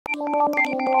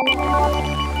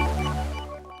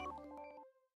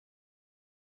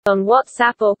On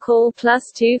WhatsApp or call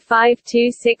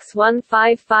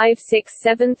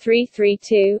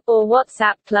 +2526155673332 or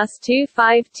WhatsApp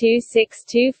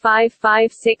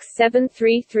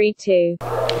 +2526255673332.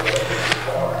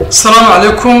 السلام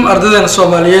عليكم أردنا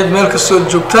الصوماليات مالك السود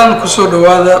جوبتان كسور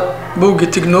دوادة بوجي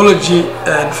تكنولوجي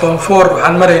فون فور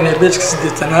وحن مرينا بيشك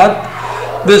سديتناد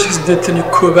بيشك سديتني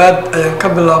كوباد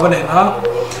قبل لابنينها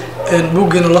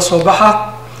بوجي الله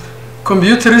صباحا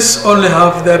computers only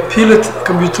have the ability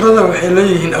computerada waxay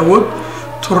leeyihiin awood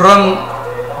to run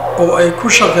oo ay ku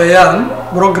shaqeeyaan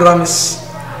programs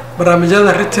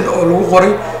barnaamijyada written oo lagu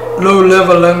qoray low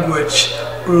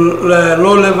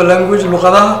level language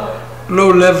luqadaha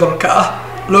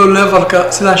low level ka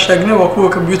sidaan sheegnay waa kuwa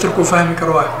computer ku fahmi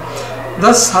karo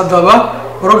das hadaba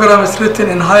programs written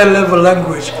in high level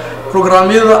language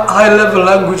programyada high level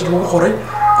language lagu qoray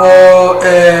oo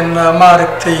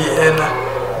maaragtay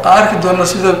arki doona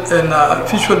sida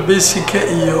visual basic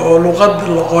iyo luqad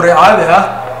la qoray caadi ah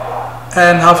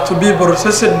and have to be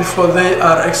processed before they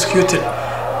are executed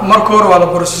marka hore waa la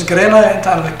process gareynaya inta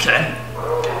aan la kicin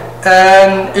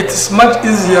and it is much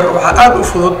easier waxa aad u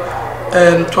fudud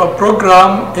to a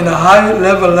program in a high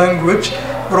level language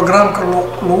programka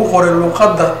lagu qoray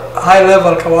luqadda high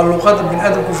level ka waa luqadda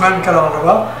bini'aadamku ku fahmi kara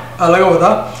laga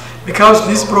wadaa because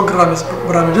these programs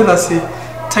barnaamijyadaasi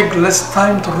take less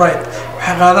time to write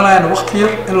waxay qaadanayaan waqti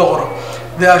yar in la qoro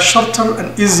they are shorter and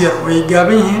easier way ka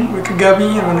gaaban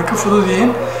yihiin wana ka fudud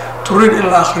yihiin to read in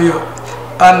la akhriyo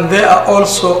and they are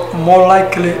also more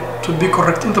likely to be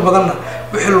correct inta badanna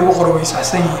wixii lagu qoro way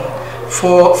saxsan yihiin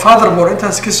furthermore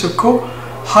intaas ka soko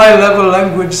high level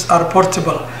languages are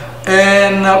portable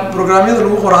and programyada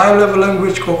lagu qoro high level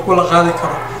language ko kula qaadi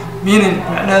karo meaning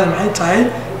macnaheedu maxay tahay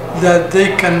that they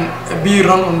can be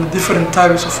run on different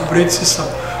types of operating system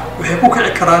waxay ku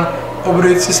kici karaan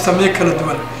operating system kala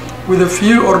duwan with a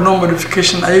few or no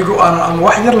modification ayagu aan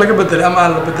wax yar laga bedelay ama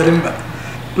aan la bedelinba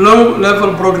low level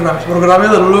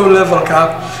programyada low level ka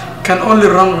can only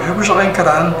run waxay ku shaqeyn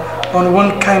karaan on one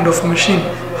kind of machine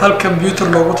hal computer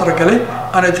loogu talagalay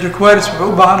and it requires wuxuu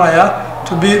u baahanayaa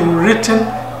to be written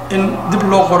in dib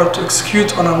loo qoro to execute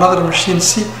on another machine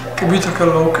si computerka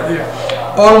loogu kiciyo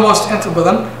almost inta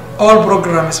badan all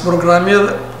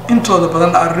programyada intooda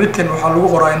badan are written waxa lagu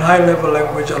qoraa in high level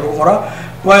language lagu qoraa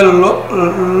while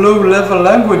low level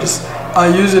languages are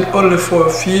used only for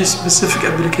a few specific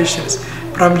applications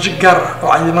barnaamij gaar ah oo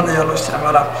cayiman ayaa loo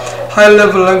isticmaalaa high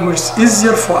level language is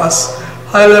easier for us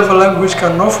high level language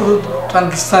can no fudud to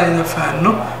understand in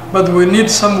fahanno but we need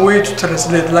some way to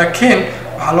translate laakiin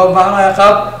waxa loo baahanayaa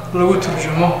qaab lagu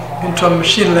turjumo into a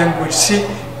machine language si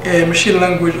machine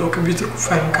language oo computer ku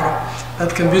fahmi karo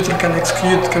that computer can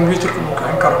execute computer ku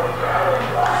kicin karo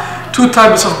two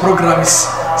types of programs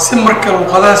si marka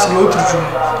luqadaas loo turjumo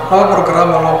laba program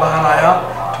loo baahanayaa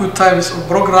two types of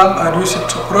program are used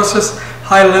to process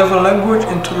high level language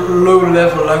into low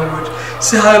level language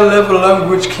si high level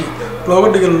language ki looga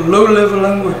dhigo low level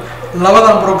language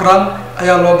labadan program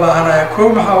ayaa loo baahanayaa koow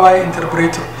maxaa waaye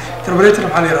interpreter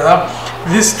maxaa la yiraahdaa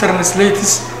this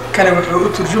translates kana wuxuu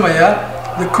u turjumayaa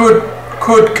the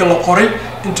code ka la qoray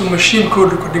into machine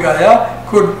code ku dhigaya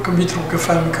code computer ku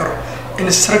fahmi karo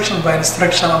instruction by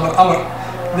instruction amar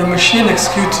the machine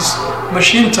executes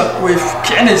machine ta way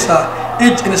kicinaysaa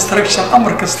each instruction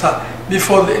amar kasta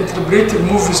before the interpreter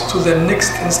moves to the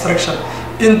next instruction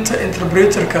inta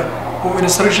interpreter ka oo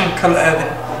instruction kala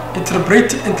aadin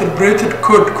interpreted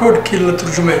code kii la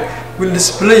turjumay will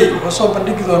display wuxuu soo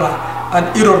bandhigi doonaa an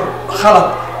error khalad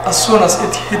as soon as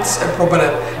it hits a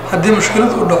problem haddii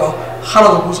mushkilad u dhaco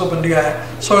khalad ku soo bandhigaya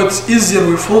so it's easier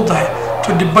we fududahay to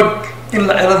debug in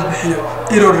la cilad bixiyo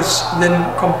errors than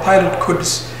compiled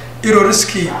codes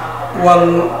errorski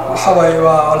waxa way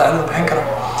waa la cilad bixin kara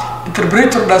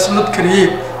interpreter does not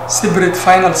create separate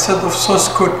final set of source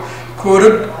code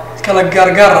kala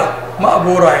gaar ma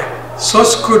abuurayo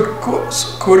source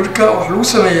code ka wax lagu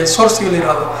sameeyaa source la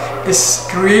yiraahdo is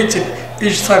created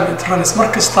each time it runs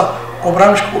markasta oo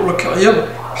barnaamijku la kiciyo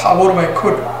waxa abuurmay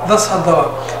code thus hadaba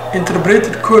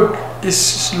interpreted code is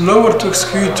slower to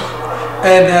execute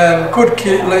and code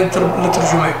ki la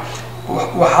turjumay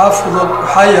waxa fudud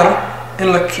waxa yar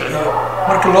in la kiciyo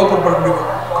marka loo barbar dhigo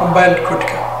compiled code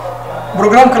ka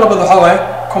programka labada waxa waaye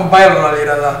compiler la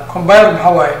yiraahdaa compiler waxa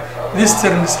waaye this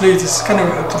translates kana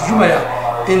wuxuu turjumayaa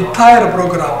entire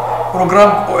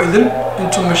program oo idin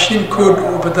into machine code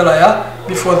oo bedelaya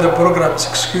before the program is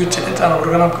executed inta aan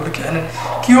programka la kicinin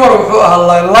kii hore wuxuu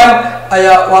ahaa line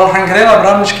ayaa wal rangareena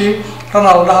barnaamijkii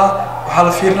ranaldaha waxa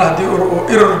la fiirina hadii uu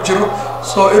error jiro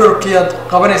soo error kii aad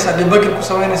qabanaysa debug ku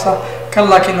sameynaysa kan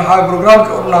laakiin waxaa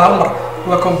programka oo hal mar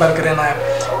la compile gareynaya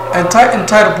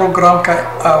entire programka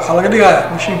waxaa laga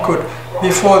dhigayaa machine code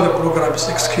before the program is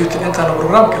executed intaana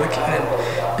programka la kicinin.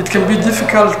 It can be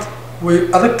difficult way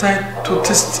adag tahay to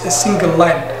test a single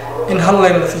line in hal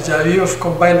line la tijaabiyo of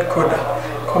compiled code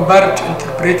compared to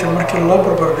interpreted markii loo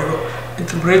barbar dhigo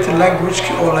interpreted language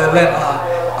oo leeleen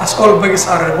as all bugs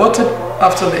are reported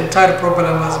after the entire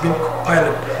problem has been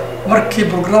compiled. Markii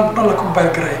program dhan la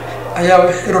compile garay ayaa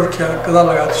wix errorka gadaal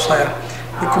laga tusaya.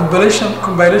 The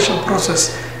compilation process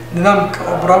nidaamka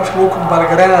oo barnaamijka lagu compile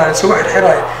gareynayo isagoo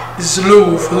xirxiray is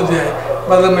slow fudud yahay,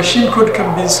 but the machine code can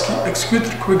be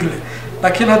executed quickly.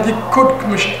 Laakiin haddii code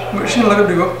machine laga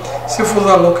dhigo si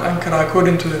fudud loo kicin karaa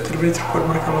according to the interpreted code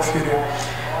marka loo fiiriyo.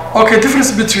 Okay,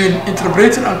 difference between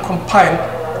interpreted and compiled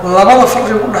labada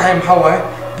farqi u dhaxay maxaa waaye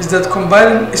is that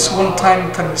compiling is one time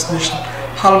translation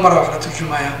hal mar wax la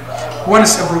turjumaya.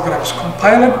 Once a program is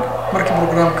compiled markii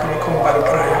programka la compile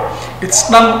garayo it's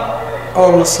done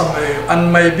all la sameeyo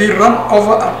and may be run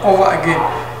over and over again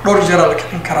dhowr jeer la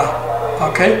kicin karaa,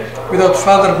 okay, without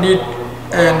further need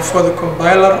and for the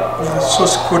compiler of the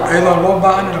source code ayadoo loo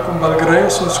baahan in la compile garayo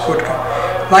source code-ka.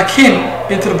 Laakiin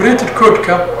interpreted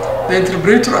code-ka the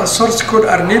interpreter and source code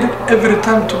are needed every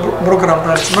time to program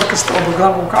runs markasta oo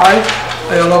program uu kacayo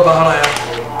ayaa loo baahanaya.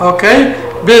 Okay,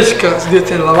 baseka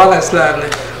 82 isla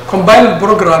aadnay. Compiled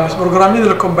programs programmada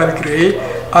la compile gareeyay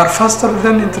are faster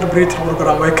than interpreted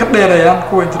program way ka dheerayaan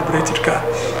kuwa interpreted ka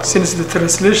since the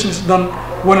translation is done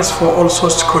once for all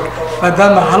source code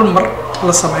maadaama hal mar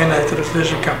la sameynayo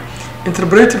translation-ka.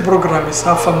 Interpreted programs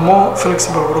have a more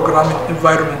flexible programming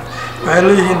environment waxay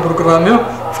leeyihiin programyo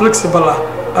flexible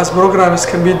as programs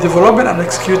can be developed and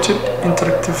executed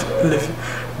interactively.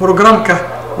 Programka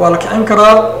waa la kicin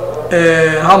karaa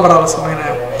hal mar la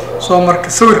sameynayo. So marka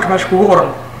sawirka meesha kugu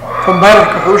qoran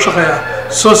compilerka wuxuu u shaqeeyaa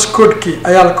source code-kii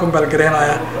ayaa la compile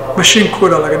gareynayaa machine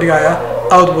code laga dhigayaa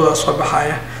output soo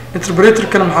baxaya.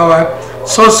 Interpreter-kana maxaa waaye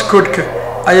source code-ka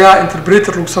ayaa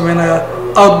interpreter lagu sameynayaa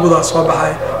output soo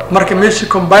baxaya. Marka meeshii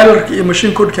compilerka iyo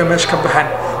machine code-ka meesha ka baxaan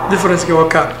difference-ka waa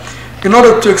ka. In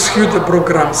order to execute the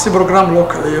program si program loo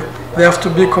kiciyo they have to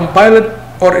be compiled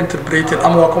or interpreted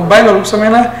ama waa compiler lagu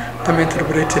sameynaa ama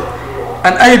interpreted.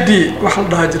 An ID waxa la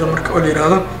dhahaa jira marka oo la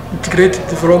yiraahdo integrated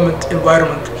development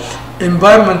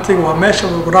environment waa meesha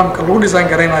programka lagu design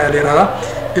gareynayo la yiraahdo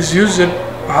is used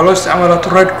waxa loo isticmaalaa to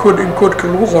write code in code-ka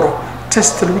lagu qoro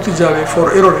test lagu tijaabiyo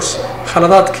for errors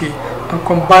khaladaadkii and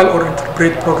compile or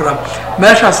interpret program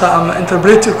meeshaas ama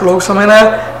interpreter-ka loogu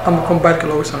sameynaya ama compile-ka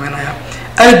loogu sameynaya.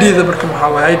 IDE marka maxaa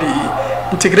waaye IDE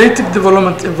integrated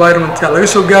development environment laga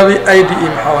soo gaabay. IDE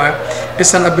maxaa waaye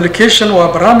is an application waa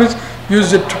barnaamij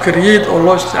used to create or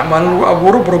loo isticmaalo lagu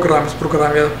abuuro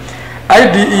programyada.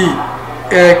 IDE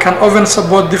can often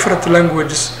support different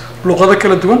languages luqado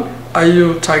kala duwan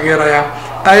ayuu taageerayaa.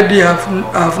 IDE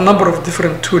have number of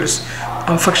different tools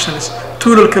and functions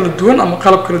tool kala duwan ama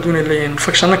qalab kala duwan ay leeyihiin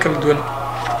functiono kala duwan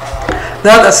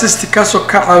that assist kaasoo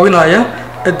ka caawinaya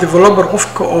a developer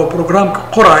qofka oo programka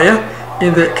qoraya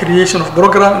in the creation of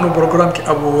program inuu programki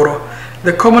abuuro.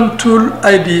 The common tool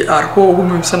IDE are kuwa ugu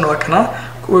muhiimsan waa kana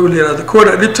kuwa la yiraahdo code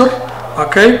editor.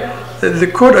 Okay, the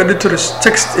code editor is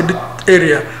text edit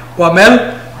area waa meel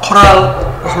qoraal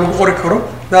wax lagu qori karo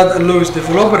that allows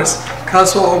developers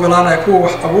kaasoo ogolaanaya kuwa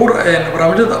wax abuur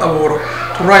barnaamijyada abuuro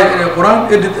to write in a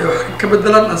qoraan edit ka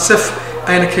bedelan and save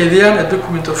ayna kaydiyaan a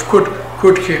document of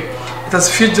code-ka. It has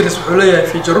features wuxuu leeyahay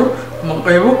feature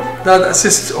qaybo that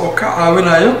assist oo ka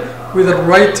caawinayo with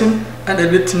writing and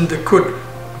editing the code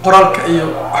qoraalka iyo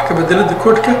wax ka bedelida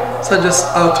code-ka such as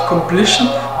auto completion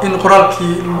in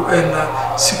qoraalkii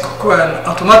si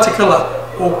automatically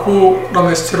oo ku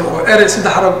dhameystiro oo erey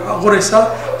saddex xaraf qoraysa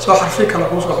soo xarfi kala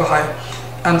ku soo baxay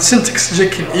and syntax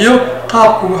checking iyo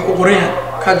qaabku wax u qoran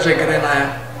ka jeegareynaya.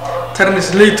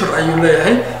 Translator ayuu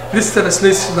leeyahay. This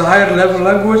translates the higher level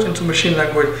language into machine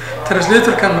language.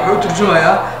 Translator kan wuxuu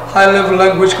turjumayaa high level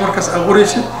language markaas aad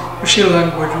qoraysid machine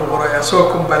language uu qoraya soo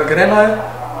compile gareynaya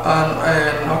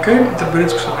and okay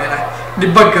interpret ku sameynaya.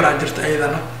 Debugger jirta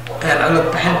ayadana cilad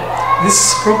bixin. This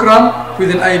program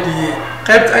within IDE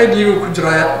qaybta IDE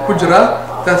ku jira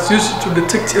that's used to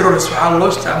detect errors waxaa loo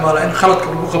isticmaalaa in khaladka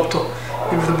lagu qabto.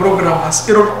 If the program has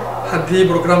error haddii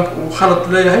programka uu khalad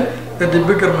leeyahay the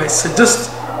debugger may suggest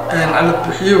cilad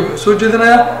bixiyo wuxuu soo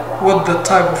jeedinayaa what the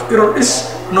type of error is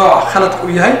nooca khaladka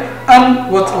uu yahay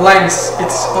and what lines it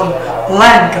is on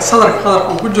line-ka sadarka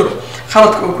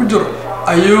khaladka uu ku jiro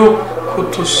ayuu ku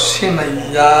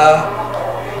tusinayaa.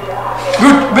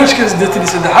 Good, basically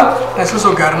let's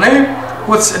also garnay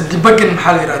what's a debugging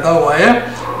maxaa la yiraahdaa waaye.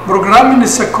 Programming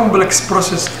is a complex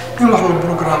process in wax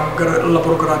la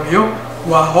programmiyo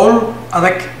waa hawl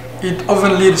adag. It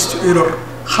often leads to error.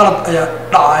 khalad ayaa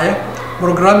dhacaya.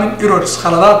 Programming errors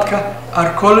khaladaadka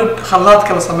are called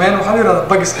khaladaadka la sameeyo waxa la yiraahdaa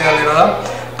bugs ayaa la yiraahdaa.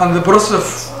 And the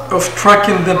process of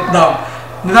tracking them down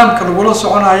nidaamka lagu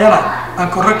soconayana and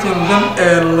correcting them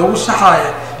lagu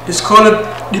saxayo is called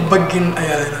debugging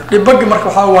ayaa la yiraahdaa. Debugging marka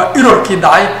waxa waa error ki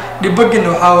dhacay, debugging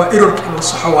waxa waa error ki la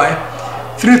saxo waaye.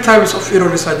 3 types of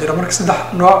errors are jira marka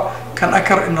saddex nooc kan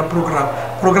occur in a program.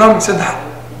 Programming saddex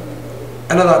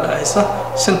cilada dhacaysa: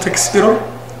 syntax error,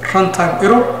 runtime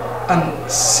error and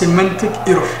semantic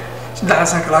error.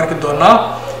 saddexdaas kala arki doonaa.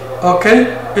 Okay,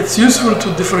 it's useful to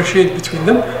differentiate between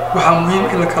them. Waxa muhiim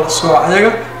in la kala sooco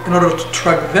ayaga in order to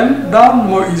track them down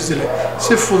more easily.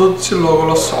 Si fudud si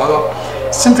looga socdo.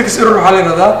 Syntax error waxa la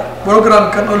yiraahdaa program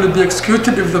can only be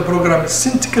executed if the program is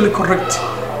syntactically correct.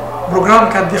 Program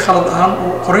ka hadii khalad ahaan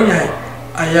uu qoran yahay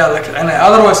ayaa la kicinaya.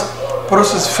 Otherwise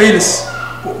process fails.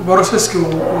 Processki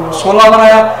uu soo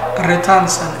laabanaya and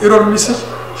returns an error message.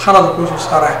 khalad ku soo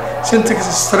saaray. Syntax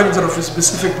is structure of a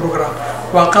specific program.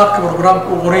 Waa qaabka programka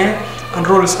uu qoran yahay and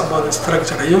rules about the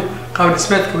structure iyo qaab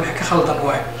dhismeedka wixii ka khaldan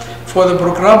waay. For the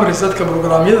programmers dadka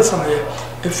programyada sameeya,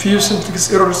 a few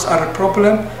syntax errors are a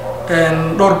problem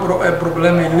and door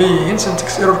problem ay leeyihiin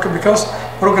syntax error because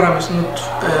program is not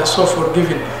so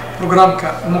forgiving. Programka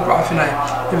ma ku cafinayo.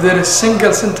 If there is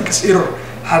single syntax error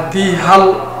haddii hal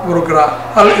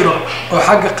error oo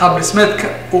xagga qaab dhismeedka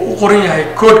uu qoran yahay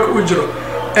code-ka uu jiro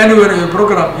anywhere in your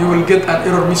program you will get an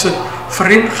error message.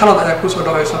 Fariin khalad ayaa ku soo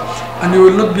dhacaysa and you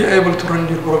will not be able to run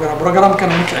your program.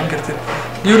 Programkana ma kicin kartid.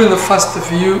 During the first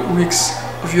few weeks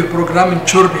of your programming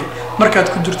journey, markaad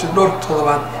ku jirto dhowr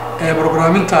toddobaad ee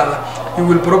programmintaada, you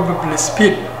will probably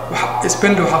spend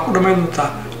waxa ku dhameyn doontaa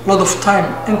lot of time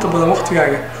inta badan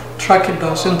waqtigaaga tracking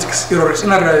down syntax errors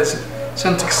in areas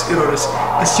syntax errors.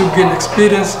 As you gain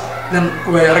experience, then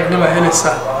way aragnima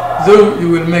helaysaa. Though you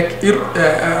will make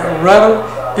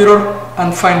error and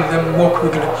find them more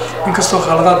quickly. Inkastoo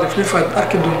khaladaad iflifaad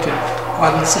arki doonteen oo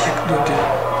aad nasixi doonteen.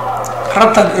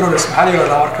 Runtime errors maxaa la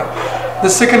yiraahdaa marka? The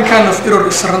second kind of error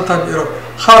is runtime error.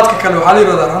 khaladka kale waxaa la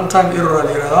yiraahdaa runtime error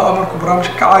la yiraahdaa oo marka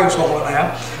barnaamijka ka caayo soo qabanaya.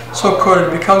 So called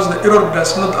because the error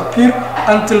does not appear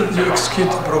until you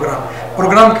execute the program.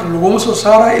 Programka laguma soo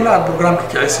saarayo ilaa aad programka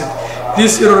kicisid.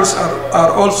 These errors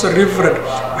are also referred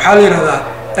waxaa la yiraahdaa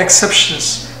exceptions.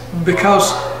 Because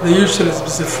they usually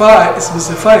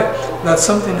specify that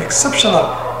something exceptional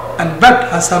and bad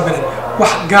has happened.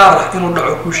 Wax gaar ah inuu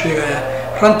dhaco ku sheegaya.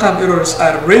 Runtime errors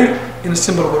are rare in a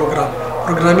simple program.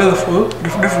 Programmada fudud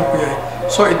dhif ku yahay.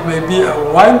 So it may be a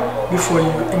while before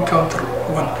you encounter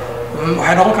one.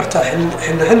 Waxay noqon kartaa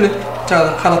xilli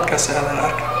taadan khaladkaas aadan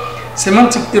arkin.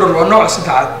 Semantic error waa nooc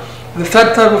saddexaad. The third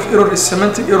type of error is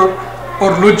semantic error or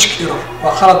logic error.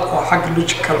 Waa khalad oo xagga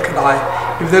logical ka dhacay.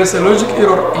 If there is a logic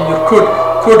error in your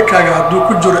code-kaaga hadduu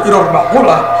ku jiro error macquul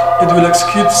ah, it will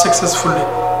execute successfully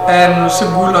and si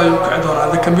guul ayuu ka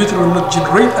doonaa. The computer will not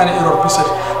generate any error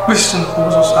message kuma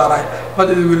soo saaray,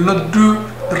 but it will not do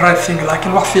the right thing.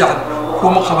 Laakiin wax fiican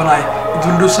kuma qabanayo. It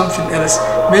will do something else.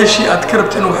 Meeshii aad ka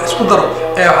rabto inuu wax isku daro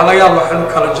ee waxa laga yaabaa inuu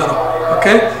kala jaro.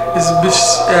 Okay?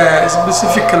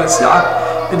 Specifically si cad.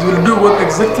 It will do what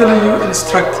exactly you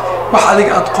instruct. wax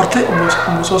adiga aad qortay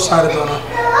uu soo saari doonaa.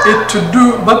 It to do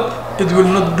but it will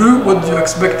not do what you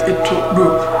expect it to do.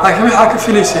 Laakiin waxa ka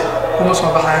filaysay kuma soo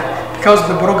baxaya because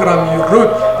the program you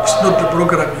wrote is not the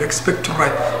program you expect to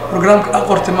write. Programka aad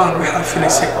qortay ma waxa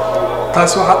filaysay.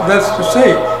 That's to say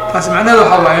taas macnaheedu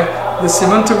waxa waaye the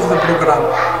semantic of the program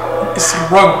is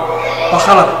wrong. Waa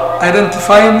khalad.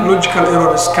 Identifying logical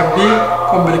errors can be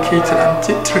complicated and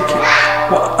tricky.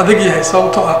 adag yahay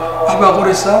sababtoo ah wax baa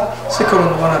qoraysaa si kale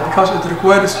noqonaa because it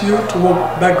requires you to work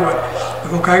backward.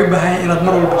 wuxuu kaaga baahan yahay inaad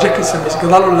mar walba checking samayso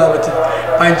gadaal u laabatid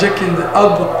by checking the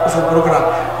output of the program.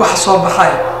 waxa soo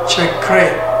baxay check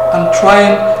create and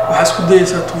trying waxa isku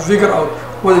dayaysaa to figure out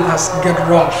what it has get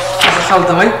wrong. waxa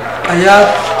khaldamay ayaad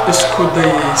isku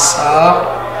dayaysaa.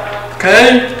 Okay,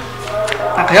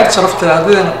 aqyaad sharafta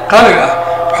ardayda qaaliga ah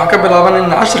waxaan ka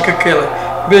bilaabanayna casharka keela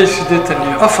page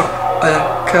 84 ayaan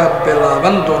ka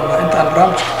bilaaban doonaa intaan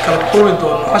barnaamijka kala kulmi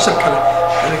doono cashar kale.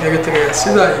 waxaan kaga tagayaa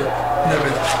sidaa iyo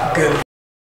nabadgelyo.